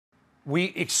we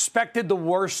expected the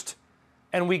worst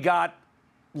and we got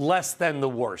less than the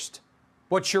worst.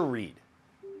 What's your read?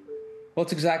 Well,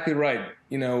 it's exactly right.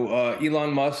 You know,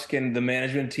 Elon Musk and the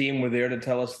management team were there to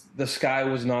tell us the sky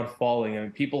was not falling. I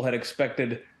mean, people had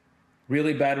expected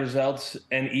really bad results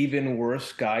and even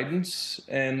worse guidance.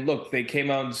 And look, they came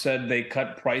out and said they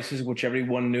cut prices, which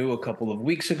everyone knew a couple of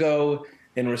weeks ago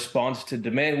in response to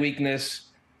demand weakness.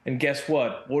 And guess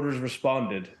what? Orders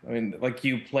responded. I mean, like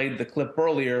you played the clip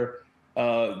earlier,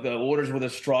 the orders were the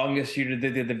strongest year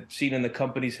that they've seen in the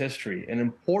company's history. And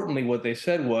importantly, what they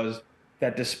said was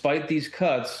that despite these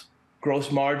cuts,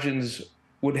 gross margins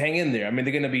would hang in there. I mean,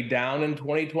 they're going to be down in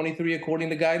 2023, according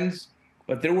to guidance.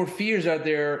 But there were fears out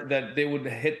there that they would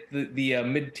hit the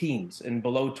mid-teens and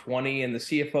below 20. And the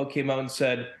CFO came out and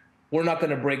said, we're not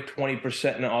going to break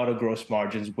 20% in auto gross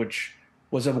margins, which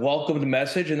was a welcomed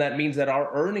message. And that means that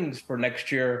our earnings for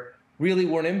next year really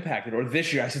weren't impacted, or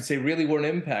this year, I should say, really weren't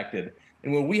impacted.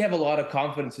 And when we have a lot of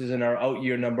confidence in our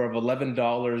out-year number of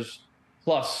 $11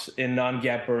 plus in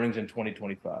non-GAAP earnings in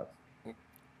 2025.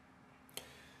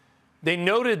 They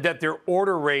noted that their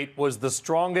order rate was the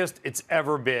strongest it's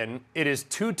ever been. It is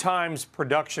 2 times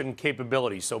production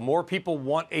capability. So more people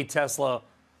want a Tesla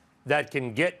that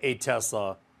can get a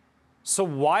Tesla. So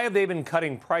why have they been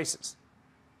cutting prices?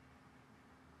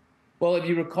 Well, if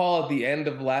you recall, at the end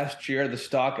of last year, the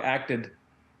stock acted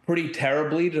pretty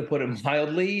terribly, to put it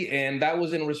mildly. And that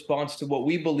was in response to what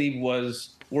we believe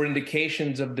were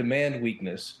indications of demand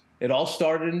weakness. It all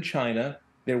started in China.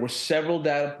 There were several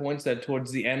data points that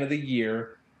towards the end of the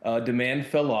year, demand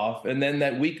fell off. And then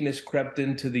that weakness crept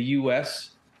into the US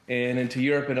and into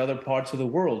Europe and other parts of the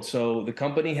world. So the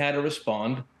company had to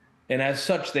respond. And as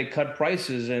such, they cut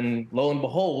prices. And lo and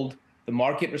behold, the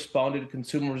market responded,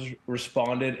 consumers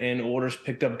responded, and orders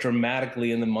picked up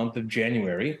dramatically in the month of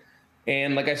January.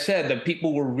 And like I said, the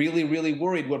people were really, really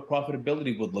worried what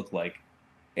profitability would look like.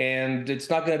 And it's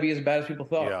not going to be as bad as people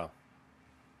thought. Yeah.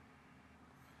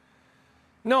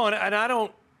 No, and I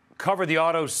don't cover the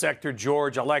auto sector,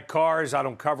 George. I like cars. I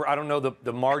don't know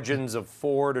the margins of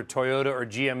Ford or Toyota or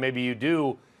GM. Maybe you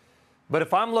do. But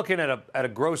if I'm looking at a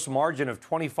gross margin of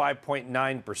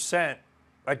 25.9%,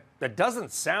 that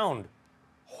doesn't sound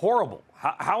horrible.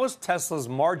 How is Tesla's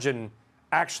margin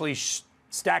actually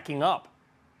stacking up?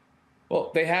 Well,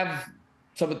 they have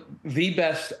some of the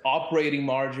best operating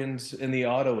margins in the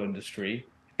auto industry.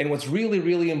 And what's really,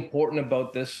 really important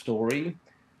about this story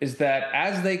is that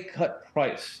as they cut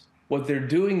price, what they're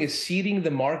doing is seeding the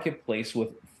marketplace with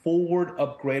forward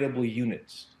upgradable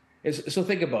units. So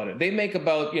think about it. They make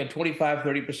about 25,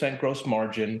 30% gross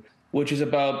margin, which is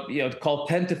about called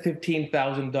 $10,000 to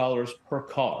 $15,000 per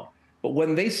car. But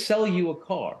when they sell you a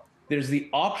car, there's the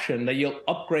option that you'll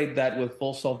upgrade that with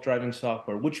full self-driving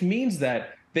software, which means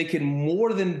that they can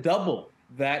more than double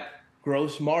that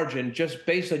gross margin just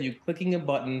based on you clicking a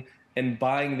button and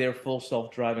buying their full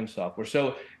self-driving software.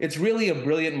 So it's really a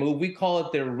brilliant move. We call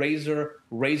it their razor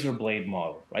blade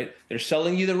model, right? They're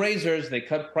selling you the razors. They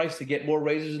cut price to get more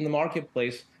razors in the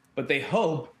marketplace, but they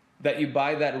hope that you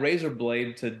buy that razor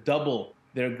blade to double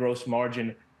their gross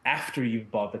margin after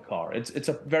you've bought the car. It's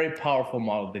a very powerful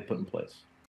model they put in place.